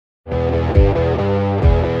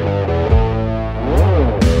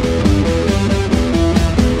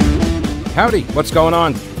Howdy, what's going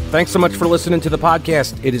on? Thanks so much for listening to the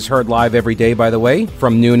podcast. It is heard live every day, by the way,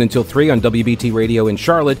 from noon until 3 on WBT Radio in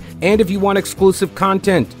Charlotte. And if you want exclusive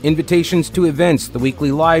content, invitations to events, the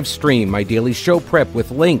weekly live stream, my daily show prep with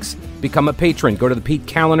links, become a patron. Go to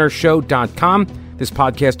thepetekallinershow.com. This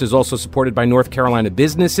podcast is also supported by North Carolina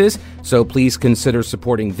businesses, so please consider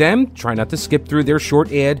supporting them. Try not to skip through their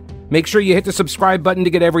short ad. Make sure you hit the subscribe button to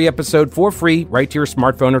get every episode for free right to your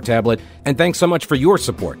smartphone or tablet. And thanks so much for your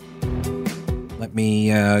support. Let me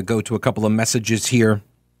go to a couple of messages here.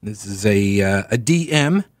 This is a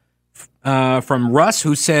DM from Russ,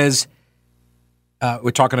 who says,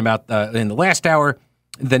 we're talking about, in the last hour,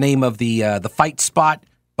 the name of the fight spot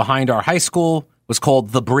behind our high school was called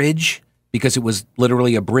The Bridge, because it was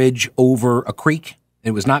literally a bridge over a creek.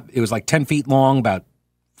 It was like 10 feet long, about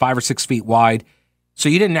 5 or 6 feet wide. So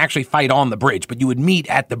you didn't actually fight on the bridge, but you would meet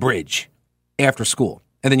at the bridge after school.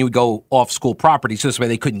 And then you would go off school property, so this way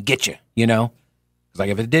they couldn't get you, you know? It's like,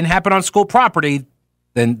 if it didn't happen on school property,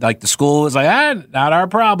 then like the school was like, not our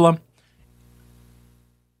problem.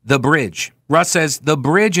 The Bridge. Russ says, The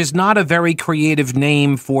Bridge is not a very creative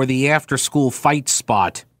name for the after-school fight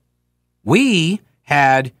spot. We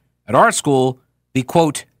had, at our school, the,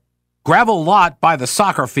 quote, gravel lot by the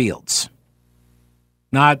soccer fields.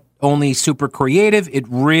 Not only super creative, it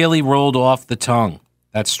really rolled off the tongue.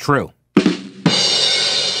 That's true.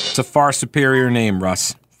 It's a far superior name,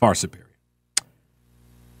 Russ. Far superior.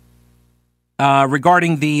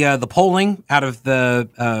 Regarding the polling out of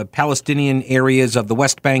the Palestinian areas of the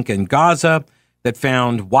West Bank and Gaza that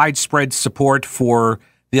found widespread support for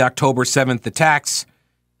the October 7th attacks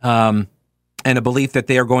and a belief that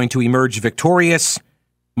they are going to emerge victorious,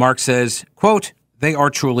 Mark says, quote, they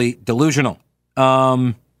are truly delusional.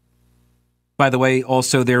 By the way,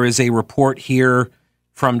 also there is a report here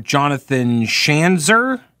from Jonathan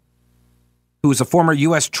Schanzer, who was a former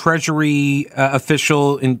U.S. Treasury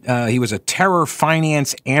official. He was a terror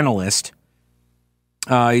finance analyst.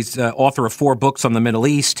 He's author of 4 books on the Middle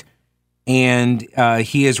East, and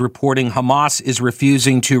he is reporting Hamas is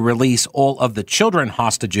refusing to release all of the children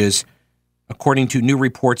hostages, according to new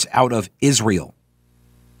reports out of Israel.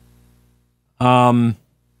 What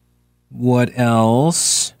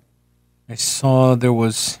else? I saw there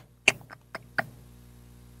was...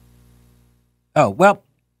 Oh, well...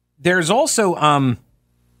 There's also, I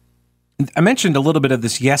mentioned a little bit of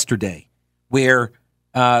this yesterday, where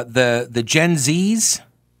the Gen Zs,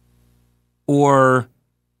 or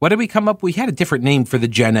what did we come up? We had a different name for the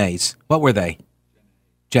Gen As. What were they?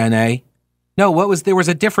 Gen A? No, there was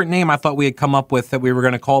a different name I thought we had come up with, that we were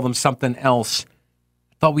going to call them something else.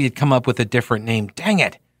 I thought we had come up with a different name. Dang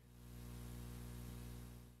it.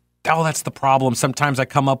 Oh, that's the problem. Sometimes I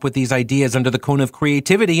come up with these ideas under the cone of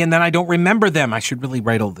creativity, and then I don't remember them. I should really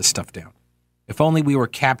write all this stuff down. If only we were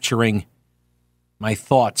capturing my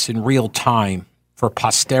thoughts in real time for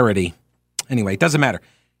posterity. Anyway, it doesn't matter.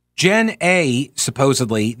 Gen A,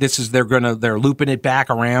 supposedly, they're looping it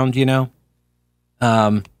back around, you know?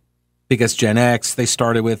 Because Gen X, they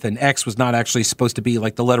started with, and X was not actually supposed to be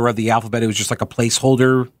like the letter of the alphabet. It was just like a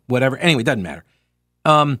placeholder, whatever. Anyway, it doesn't matter.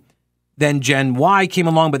 Then Gen Y came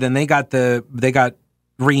along, but then they got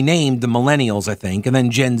renamed the Millennials, I think, and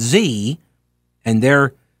then Gen Z, and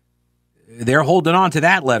they're holding on to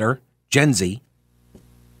that letter, Gen Z,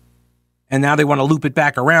 and now they want to loop it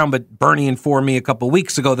back around. But Bernie informed me a couple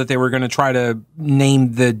weeks ago that they were going to try to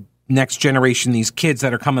name the next generation, these kids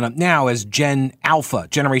that are coming up now, as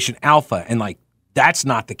Generation Alpha, and like that's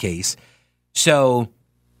not the case. So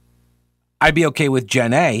I'd be okay with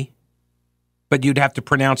Gen A. But you'd have to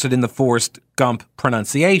pronounce it in the Forrest Gump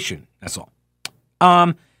pronunciation. That's all.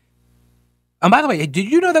 And by the way, did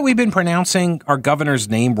you know that we've been pronouncing our governor's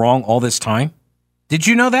name wrong all this time? Did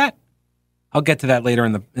you know that? I'll get to that later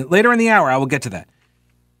in the hour. I will get to that.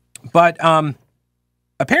 But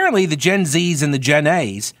apparently, the Gen Zs and the Gen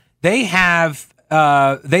As, they have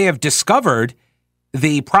discovered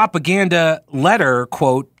the propaganda letter,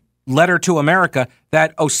 quote, letter to America,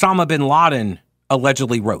 that Osama bin Laden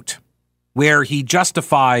allegedly wrote, where he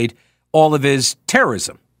justified all of his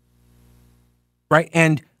terrorism, right?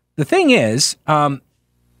 And the thing is,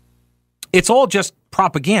 it's all just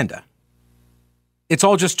propaganda. It's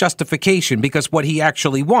all just justification, because what he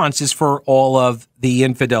actually wants is for all of the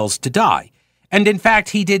infidels to die. And in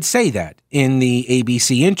fact, he did say that in the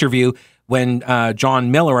ABC interview when John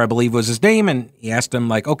Miller, I believe was his name, and he asked him,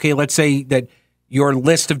 like, okay, let's say that your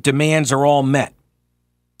list of demands are all met,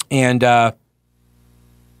 and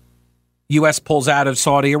U.S. pulls out of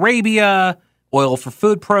Saudi Arabia, oil for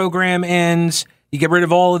food program ends, you get rid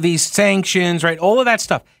of all of these sanctions, right? All of that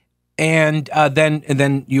stuff. And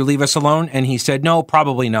then you leave us alone. And he said, no,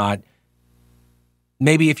 probably not.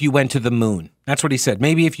 maybe if you went to the moon. That's what he said.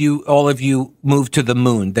 Maybe if all of you moved to the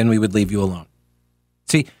moon, then we would leave you alone.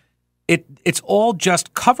 See, it's all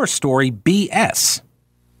just cover story BS.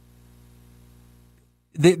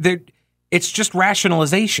 It's just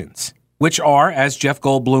rationalizations, which are, as Jeff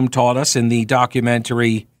Goldblum taught us in the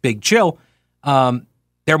documentary Big Chill,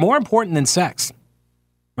 they're more important than sex,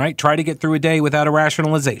 right? Try to get through a day without a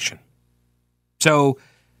rationalization. So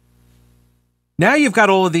now you've got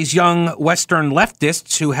all of these young Western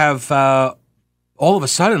leftists who have all of a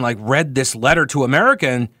sudden read this letter to America,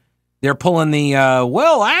 and they're pulling the,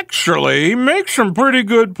 well, actually, he makes some pretty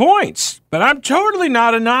good points, but I'm totally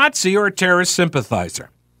not a Nazi or a terrorist sympathizer.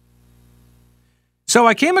 So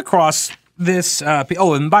I came across this,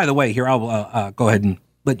 and by the way, here, I'll go ahead and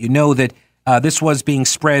let you know that this was being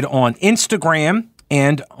spread on Instagram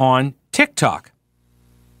and on TikTok,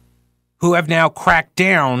 who have now cracked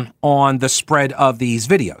down on the spread of these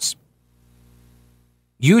videos.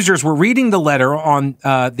 Users were reading the letter on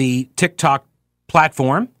the TikTok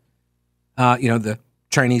platform, the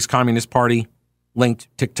Chinese Communist Party linked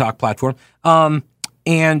TikTok platform,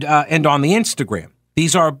 and on the Instagram.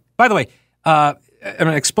 These are, by the way, I'm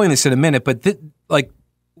going to explain this in a minute, but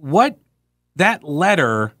what that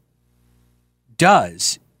letter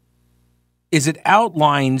does is it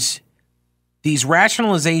outlines these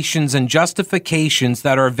rationalizations and justifications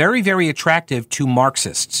that are very, very attractive to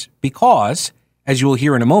Marxists because, as you will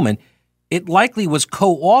hear in a moment, it likely was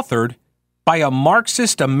co-authored by a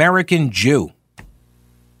Marxist American Jew.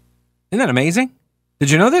 Isn't that amazing?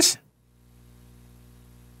 Did you know this?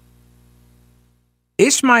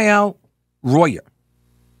 Ismail Royer.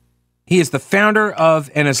 He is the founder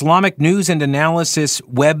of an Islamic news and analysis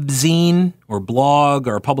webzine or blog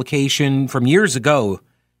or publication from years ago.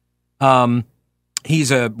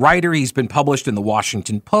 He's a writer. He's been published in the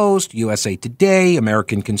Washington Post, USA Today,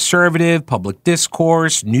 American Conservative, Public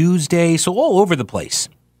Discourse, Newsday, so all over the place.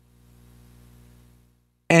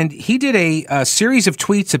 And he did a series of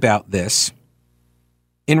tweets about this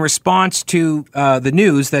in response to the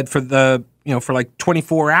news that for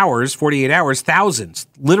 24 hours, 48 hours,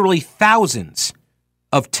 literally thousands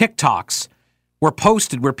of TikToks were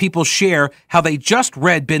posted where people share how they just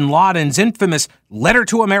read bin Laden's infamous letter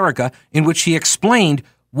to America in which he explained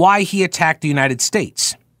why he attacked the United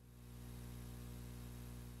States.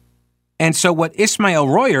 And so what Ismail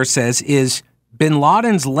Royer says is bin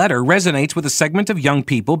Laden's letter resonates with a segment of young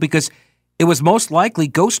people because it was most likely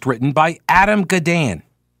ghostwritten by Adam Gadan.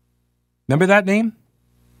 Remember that name?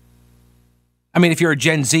 I mean, if you're a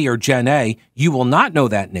Gen Z or Gen A, you will not know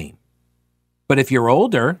that name. But if you're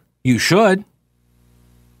older, you should.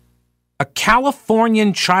 A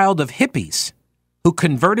Californian child of hippies who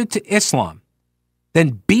converted to Islam,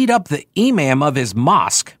 then beat up the imam of his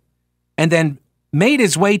mosque, and then made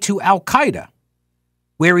his way to Al-Qaeda,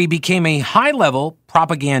 where he became a high-level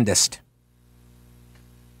propagandist.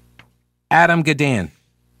 Adam Gadan,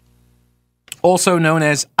 also known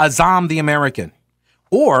as Azam the American,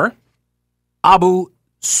 or Abu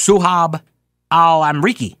Suhab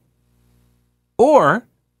al-Amriki, or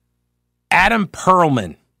Adam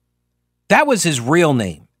Perlman. That was his real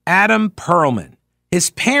name, Adam Perlman.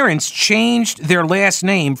 His parents changed their last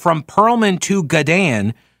name from Perlman to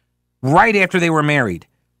Gadan right after they were married.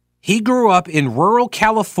 He grew up in rural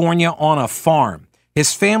California on a farm.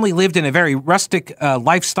 His family lived in a very rustic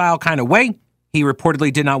lifestyle kind of way. He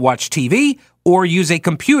reportedly did not watch TV or use a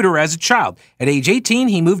computer as a child. At age 18,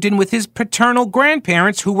 he moved in with his paternal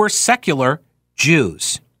grandparents who were secular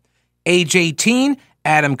Jews. Age 18,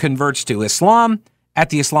 Adam converts to Islam at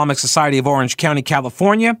the Islamic Society of Orange County,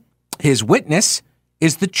 California. His witness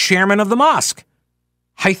is the chairman of the mosque,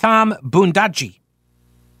 Haitham Bundaji.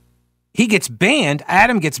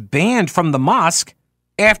 Adam gets banned from the mosque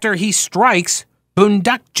after he strikes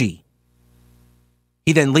Bundaji.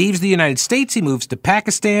 He then leaves the United States. He moves to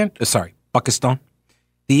Pakistan.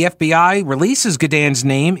 The FBI releases Gadan's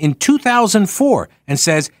name in 2004 and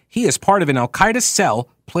says he is part of an Al-Qaeda cell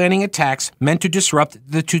planning attacks meant to disrupt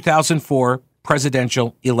the 2004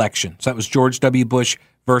 presidential election. So that was George W. Bush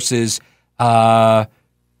versus John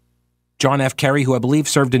F. Kerry, who I believe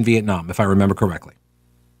served in Vietnam, if I remember correctly.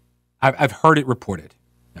 I've heard it reported.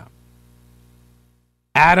 No.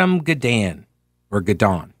 Adam Gadan, or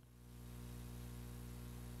Gadan.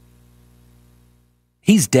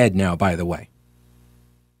 He's dead now, by the way.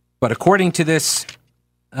 But according to this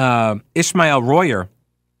Ismail Royer,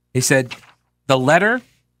 he said, the letter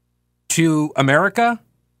to America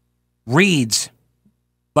reads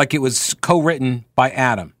like it was co-written by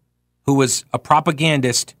Adam, who was a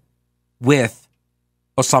propagandist with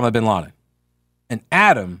Osama bin Laden. And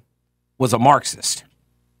Adam was a Marxist.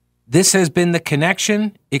 This has been the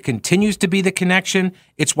connection. It continues to be the connection.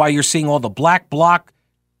 It's why you're seeing all the black bloc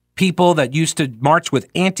people that used to march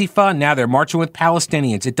with Antifa. Now they're marching with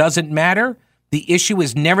Palestinians. It doesn't matter. The issue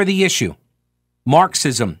is never the issue.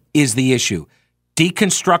 Marxism is the issue.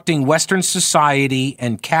 Deconstructing Western society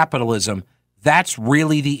and capitalism, that's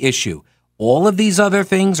really the issue. All of these other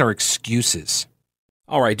things are excuses.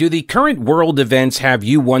 All right, do the current world events have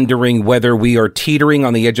you wondering whether we are teetering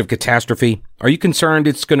on the edge of catastrophe? Are you concerned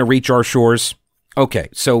it's going to reach our shores? Okay,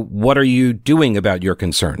 so what are you doing about your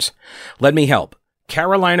concerns? Let me help.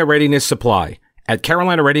 Carolina Readiness Supply at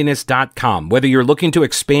carolinareadiness.com. Whether you're looking to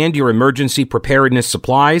expand your emergency preparedness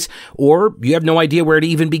supplies or you have no idea where to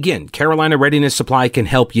even begin, Carolina Readiness Supply can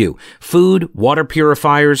help you. Food, water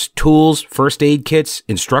purifiers, tools, first aid kits,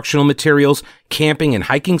 instructional materials, camping and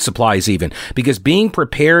hiking supplies even, because being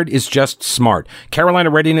prepared is just smart. Carolina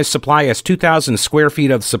Readiness Supply has 2,000 square feet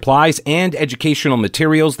of supplies and educational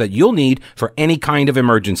materials that you'll need for any kind of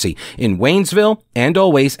emergency. In Waynesville and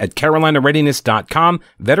always at carolinareadiness.com,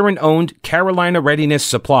 veteran-owned Carolina Readiness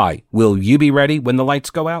Supply. Will you be ready when the lights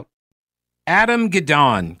go out? Adam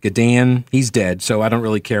Gadan, he's dead, so I don't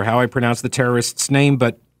really care how I pronounce the terrorist's name,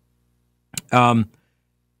 but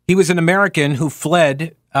he was an American who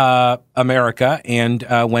fled America and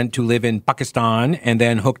went to live in Pakistan and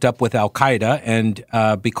then hooked up with Al-Qaeda. And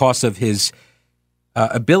because of his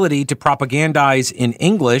ability to propagandize in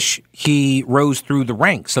English, he rose through the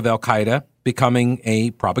ranks of Al-Qaeda, becoming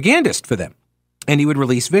a propagandist for them. And he would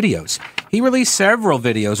release videos. He released several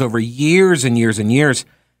videos over years and years and years.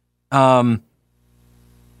 From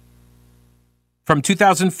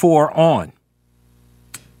 2004 on,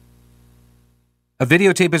 a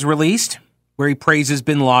videotape is released where he praises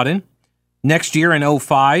bin Laden. Next year in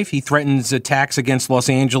 2005, he threatens attacks against Los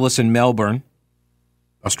Angeles and Melbourne,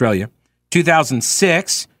 Australia.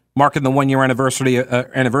 2006, marking the one-year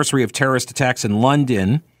anniversary of terrorist attacks in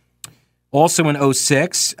London. Also in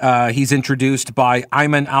 2006, he's introduced by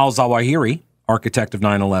Ayman al-Zawahiri, architect of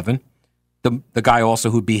 9/11, the guy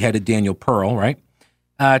also who beheaded Daniel Pearl, right?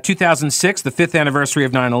 2006, the 5th anniversary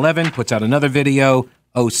of 9/11, puts out another video.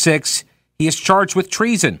 2006, he is charged with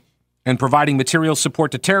treason and providing material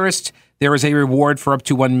support to terrorists. There is a reward for up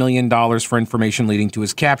to $1 million for information leading to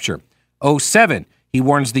his capture. 2007, he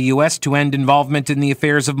warns the U.S. to end involvement in the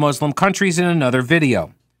affairs of Muslim countries in another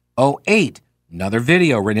video. 2008, another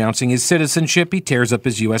video renouncing his citizenship. He tears up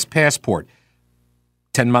his U.S. passport.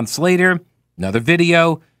 10 months later, another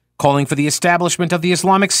video calling for the establishment of the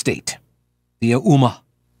Islamic State, the Ummah.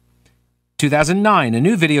 2009, a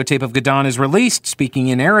new videotape of Gadan is released. Speaking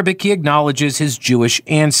in Arabic, he acknowledges his Jewish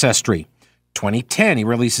ancestry. 2010, he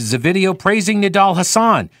releases a video praising Nidal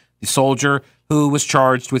Hassan, the soldier who was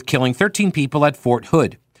charged with killing 13 people at Fort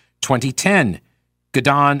Hood. 2010,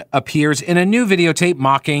 Gadan appears in a new videotape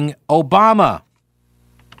mocking Obama.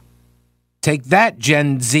 Take that,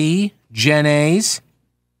 Gen Z, Gen A's.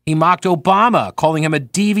 He mocked Obama, calling him a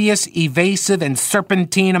devious, evasive, and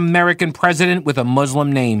serpentine American president with a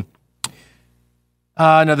Muslim name.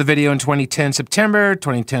 Another video in 2010 September,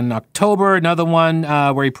 2010 October, another one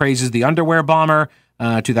where he praises the underwear bomber.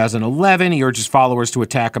 2011, he urges followers to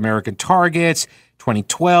attack American targets.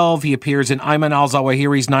 2012, he appears in Ayman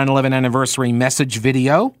al-Zawahiri's 9/11 anniversary message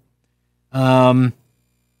video.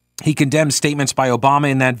 He condemns statements by Obama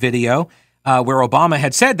in that video, where Obama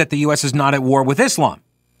had said that the U.S. is not at war with Islam.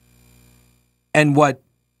 And what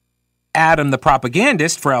Adam, the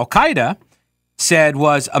propagandist for Al-Qaeda, said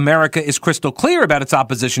was America is crystal clear about its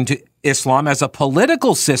opposition to Islam as a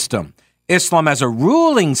political system, Islam as a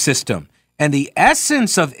ruling system, and the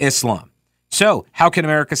essence of Islam. So how can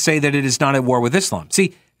America say that it is not at war with Islam?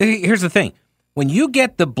 See, here's the thing. When you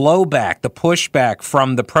get the blowback, the pushback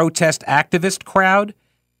from the protest activist crowd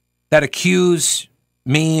that accuse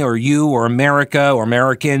me or you or America or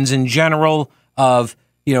Americans in general of,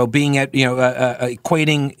 being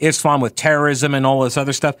equating Islam with terrorism and all this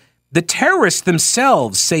other stuff, the terrorists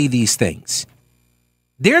themselves say these things.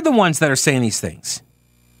 They're the ones that are saying these things.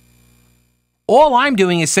 All I'm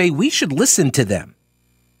doing is say we should listen to them.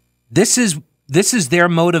 This is their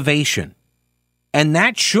motivation. And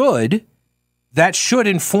that should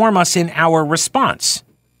inform us in our response.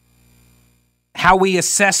 How we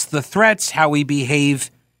assess the threats, how we behave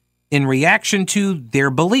in reaction to their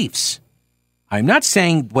beliefs. I'm not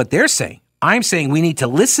saying what they're saying. I'm saying we need to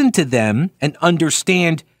listen to them and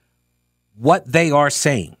understand what they are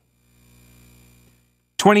saying.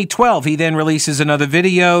 2012, he then releases another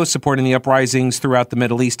video supporting the uprisings throughout the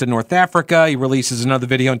Middle East and North Africa. He releases another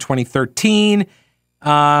video in 2013.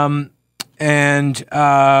 And then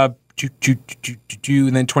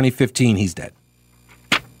 2015, he's dead.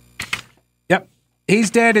 Yep. He's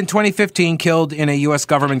dead in 2015, killed in a U.S.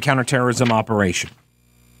 government counterterrorism operation.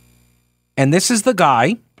 And this is the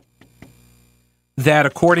guy that,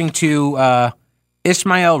 according to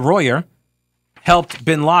Ismail Royer, helped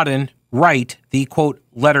bin Laden write the, quote,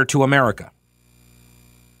 letter to America,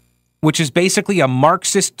 which is basically a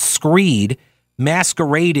Marxist screed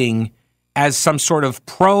masquerading as some sort of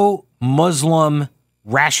pro-Muslim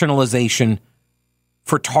rationalization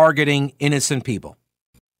for targeting innocent people.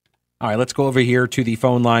 All right, let's go over here to the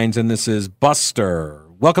phone lines, and this is Buster.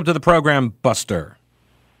 Welcome to the program, Buster.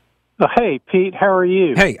 Hey, Pete, how are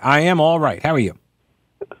you? Hey, I am all right. How are you?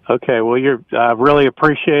 Okay, well, I really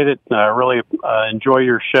appreciate it. I really enjoy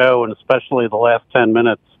your show, and especially the last 10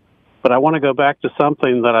 minutes. But I want to go back to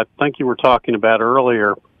something that I think you were talking about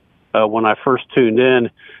earlier when I first tuned in.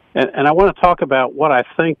 And I want to talk about what I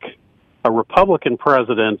think a Republican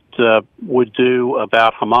president would do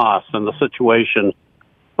about Hamas and the situation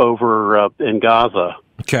over in Gaza.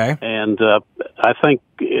 Okay. And I think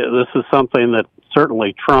this is something that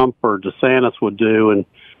certainly Trump or DeSantis would do, and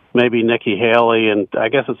maybe Nikki Haley, and I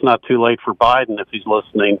guess it's not too late for Biden if he's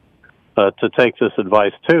listening to take this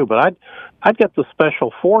advice too. But I'd get the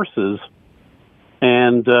special forces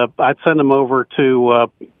and I'd send them over to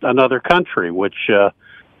another country, which,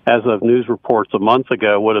 as of news reports a month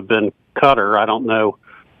ago, would have been Qatar. I don't know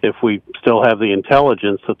if we still have the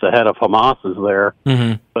intelligence that the head of Hamas is there,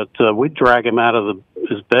 but we'd drag him out of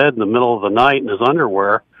his bed in the middle of the night in his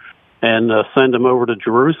underwear and send him over to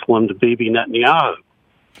Jerusalem to Bibi Netanyahu.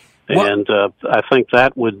 What? And I think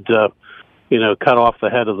that would, cut off the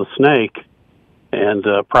head of the snake and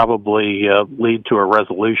probably lead to a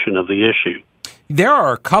resolution of the issue. There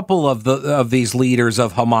are a couple of these leaders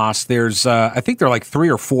of Hamas. There's, I think there are like 3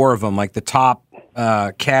 or 4 of them, like the top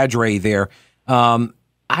cadre there.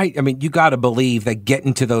 I mean, you got to believe that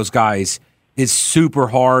getting to those guys is super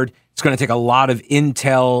hard. It's going to take a lot of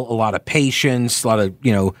intel, a lot of patience, a lot of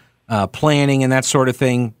planning and that sort of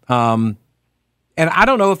thing. And I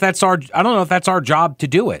don't know if that's our job to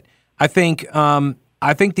do it. I think the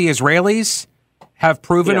Israelis have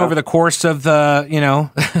proven over the course of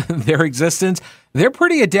their existence, they're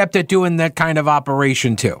pretty adept at doing that kind of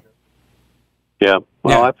operation too. Yeah,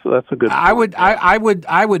 well, that's a good point.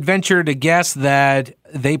 I would venture to guess that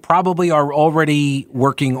they probably are already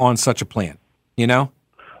working on such a plan. Yeah,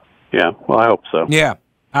 well, I hope so. Yeah,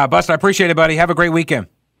 Buster, I appreciate it, buddy. Have a great weekend.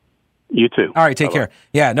 You too. All right, take care.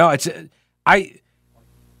 Yeah, no, it's I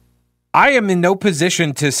am in no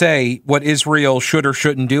position to say what Israel should or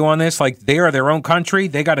shouldn't do on this. Like, they are their own country.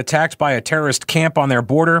 They got attacked by a terrorist camp on their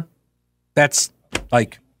border. That's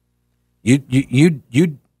like, you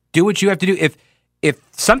do what you have to do. If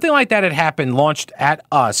something like that had happened, launched at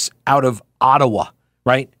us out of Ottawa,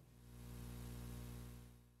 right?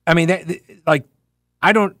 I mean, I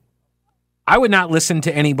would not listen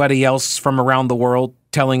to anybody else from around the world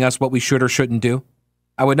telling us what we should or shouldn't do.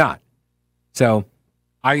 I would not. So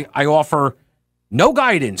I offer no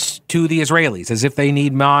guidance to the Israelis as if they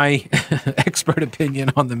need my expert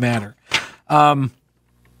opinion on the matter. So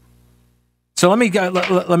let me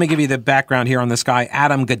give you the background here on this guy,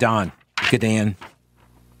 Adam Gadan.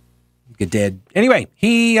 Anyway,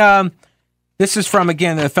 this is from,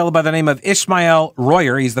 again, a fellow by the name of Ismail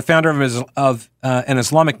Royer. He's the founder of an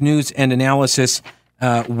Islamic news and analysis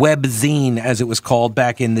webzine, as it was called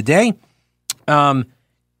back in the day.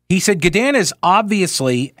 He said Gadan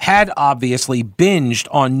had obviously binged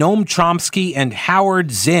on Noam Chomsky and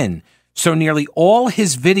Howard Zinn. So nearly all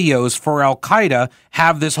his videos for Al-Qaeda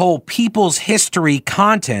have this whole people's history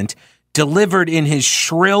content delivered in his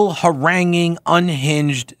shrill, haranguing,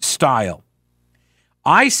 unhinged style.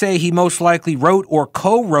 I say he most likely wrote or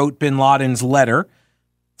co-wrote bin Laden's letter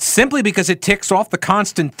simply because it ticks off the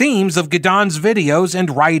constant themes of Gadan's videos and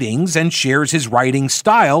writings and shares his writing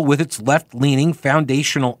style with its left-leaning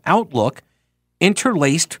foundational outlook,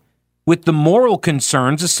 interlaced with the moral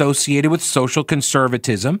concerns associated with social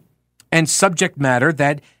conservatism and subject matter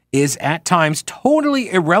that is at times totally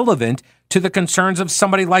irrelevant to the concerns of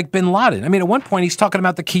somebody like bin Laden. I mean, at one point he's talking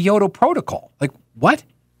about the Kyoto Protocol. Like, what?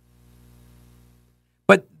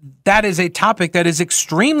 But that is a topic that is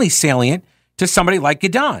extremely salient to somebody like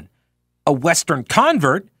Gadan, a Western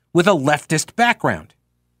convert with a leftist background.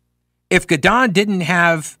 If Gadan didn't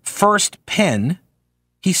have first pen,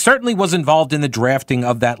 he certainly was involved in the drafting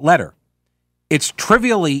of that letter. It's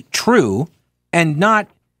trivially true and not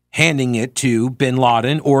handing it to bin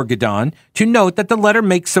Laden or Gadan to note that the letter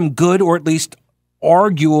makes some good or at least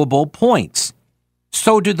arguable points.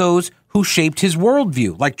 So do those who shaped his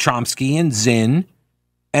worldview, like Chomsky and Zinn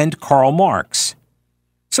and Karl Marx.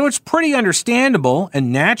 So it's pretty understandable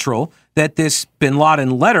and natural that this bin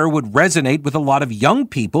Laden letter would resonate with a lot of young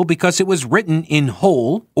people because it was written in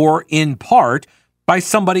whole or in part by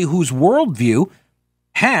somebody whose worldview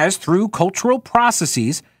has, through cultural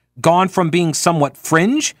processes, gone from being somewhat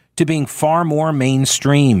fringe to being far more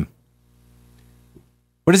mainstream.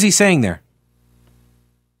 What is he saying there?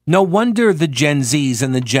 No wonder the Gen Zs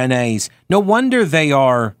and the Gen As, no wonder they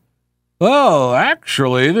are, well,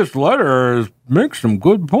 actually, this letter makes some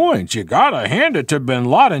good points. You gotta hand it to bin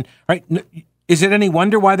Laden. Right? Is it any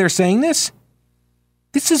wonder why they're saying this?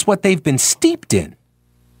 This is what they've been steeped in.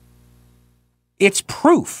 It's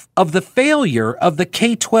proof of the failure of the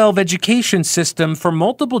K-12 education system for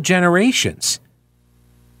multiple generations.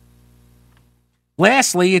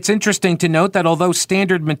 Lastly, it's interesting to note that although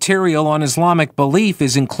standard material on Islamic belief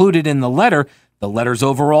is included in the letter's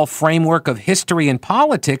overall framework of history and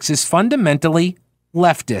politics is fundamentally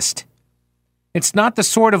leftist. It's not the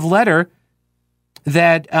sort of letter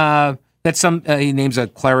that some, he names a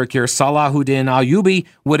cleric here, Salahuddin Ayyubi,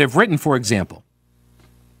 would have written, for example.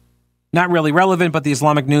 Not really relevant, but the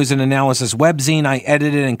Islamic News and Analysis webzine I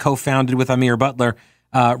edited and co-founded with Amir Butler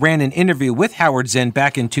ran an interview with Howard Zinn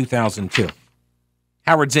back in 2002.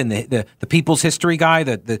 Howard Zinn, the people's history guy,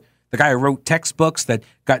 the guy who wrote textbooks that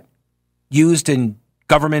got used in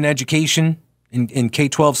government education in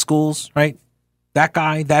K-12 schools, right? That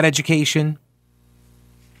guy, that education.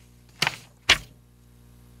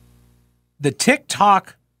 The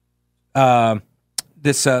TikTok,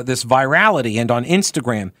 this virality, and on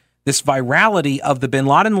Instagram, this virality of the bin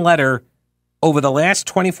Laden letter over the last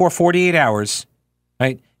 24, 48 hours,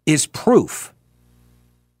 right, is proof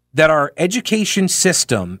that our education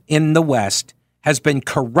system in the West has been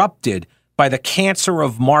corrupted by the cancer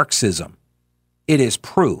of Marxism. It is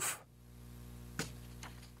proof.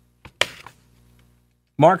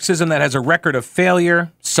 Marxism that has a record of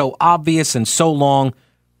failure so obvious and so long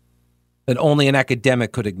that only an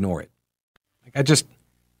academic could ignore it.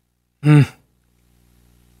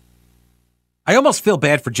 I almost feel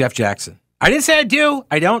bad for Jeff Jackson. I didn't say I do.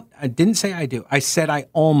 I didn't say I do. I said I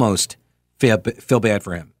almost feel bad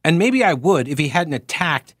for him. And maybe I would if he hadn't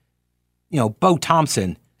attacked, Bo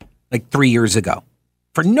Thompson like 3 years ago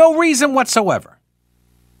for no reason whatsoever.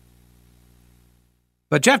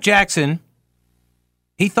 But Jeff Jackson,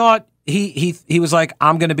 he thought he was like,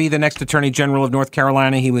 I'm going to be the next Attorney General of North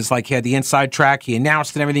Carolina. He was like, he had the inside track. He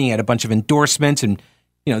announced and everything. He had a bunch of endorsements and,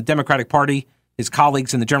 the Democratic Party, his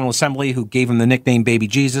colleagues in the General Assembly who gave him the nickname Baby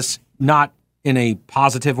Jesus, not in a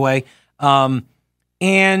positive way. So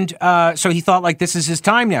he thought like this is his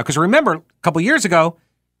time now. Because remember, a couple years ago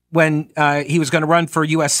when he was going to run for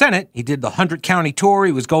U.S. Senate, he did the 100-county tour.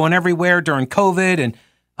 He was going everywhere during COVID.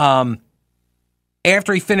 And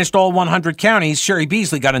after he finished all 100 counties, Sherry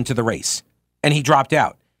Beasley got into the race and he dropped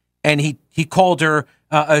out. And he called her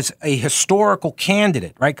as a historical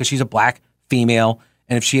candidate, right? Because she's a black female.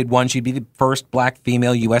 And if she had won, she'd be the first black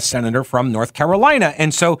female U.S. senator from North Carolina.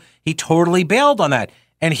 And so he totally bailed on that.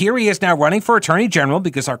 And here he is now running for attorney general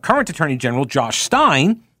because our current attorney general, Josh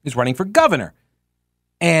Stein, is running for governor.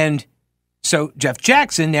 And so Jeff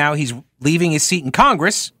Jackson, now he's leaving his seat in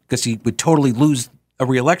Congress because he would totally lose a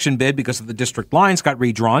reelection bid because of the district lines got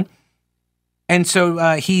redrawn. And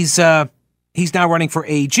so he's now running for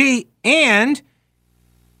AG, and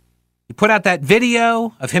he put out that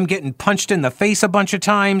video of him getting punched in the face a bunch of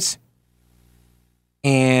times.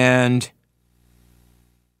 And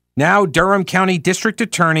now Durham County District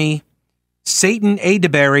Attorney Satan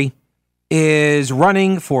Adeberry is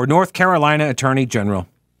running for North Carolina Attorney General.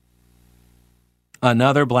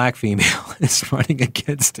 Another black female is running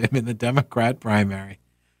against him in the Democrat primary.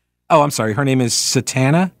 Oh, I'm sorry. Her name is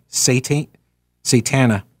Satana? Satana.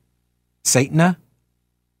 Satana?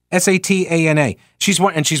 She's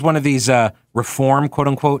one of these reform, quote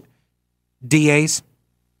unquote, DAs.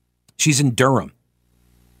 She's in Durham.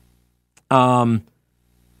 So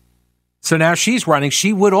now she's running.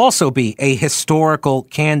 She would also be a historical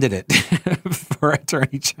candidate for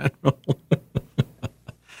Attorney General.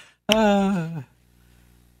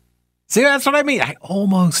 See, that's what I mean. I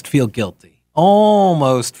almost feel guilty.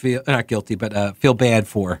 Not guilty, but feel bad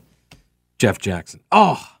for Jeff Jackson.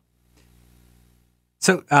 Oh.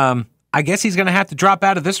 So I guess he's going to have to drop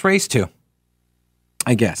out of this race too.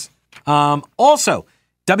 I guess. Also,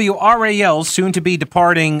 WRAL's soon-to-be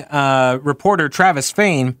departing reporter Travis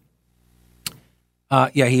Fain.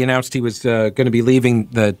 He announced he was going to be leaving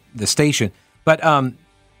the station. But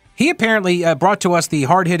he apparently brought to us the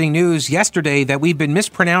hard-hitting news yesterday that we've been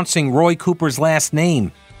mispronouncing Roy Cooper's last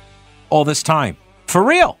name all this time. For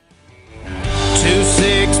real. 2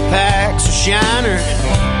 6-packs of Shiner,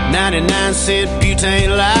 99-cent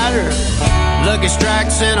butane lighter, Lucky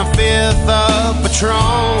Strikes and a fifth of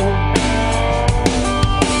Patron.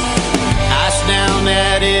 Ice down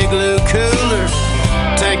that igloo cooler,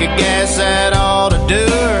 tank of gas that ought to do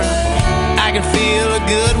her. I can feel a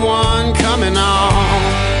good one coming on.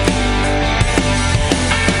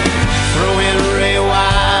 Throw in Ray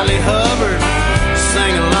Wiley Hubbard,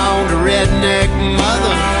 sing along to Redneck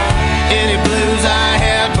Mother. Any blues I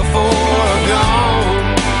had before are gone.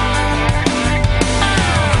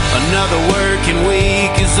 Another working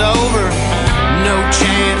week is over, no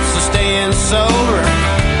chance of staying sober.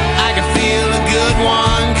 I can feel a good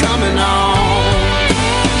one coming on.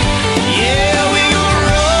 Yeah, we gonna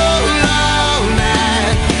roll all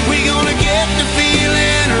night, we gonna get the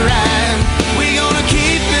feeling right, we gonna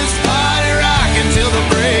keep this party rocking till the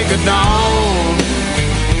break of dawn.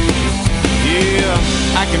 Yeah,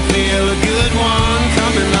 I can feel a good one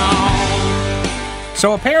coming on.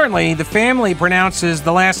 So apparently the family pronounces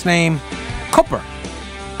the last name Cooper.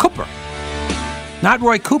 Cooper. Not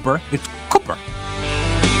Roy Cooper, it's Cooper.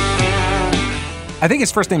 I think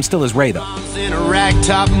his first name still is Ray, though. In a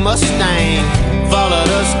ragtop Mustang, followed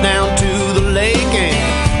us down to the lake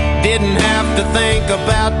and didn't have to think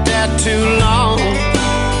about that too long.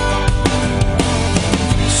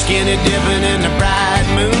 Skinny dipping in the bright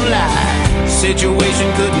moonlight, situation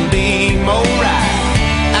couldn't be more right.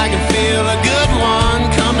 I can feel a good one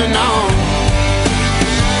coming on.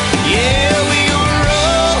 Yeah, we gonna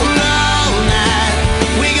roll all night,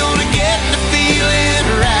 we gonna get the feeling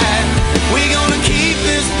right, we gonna keep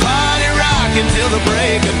this party rocking till the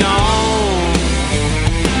break of dawn.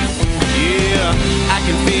 Yeah, I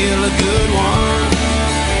can feel a good one,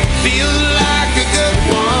 feels like a good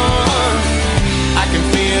one. I can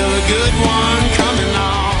feel a good one coming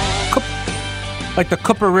on. Like the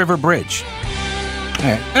Cooper River Bridge.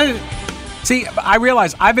 See, I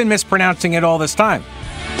realize I've been mispronouncing it all this time.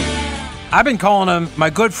 I've been calling him, my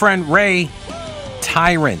good friend Ray,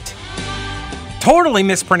 Tyrant. Totally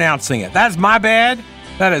mispronouncing it. That's my bad.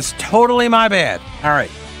 That is totally my bad. All right.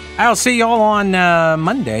 I'll see y'all on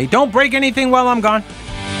Monday. Don't break anything while I'm gone.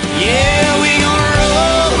 Yeah.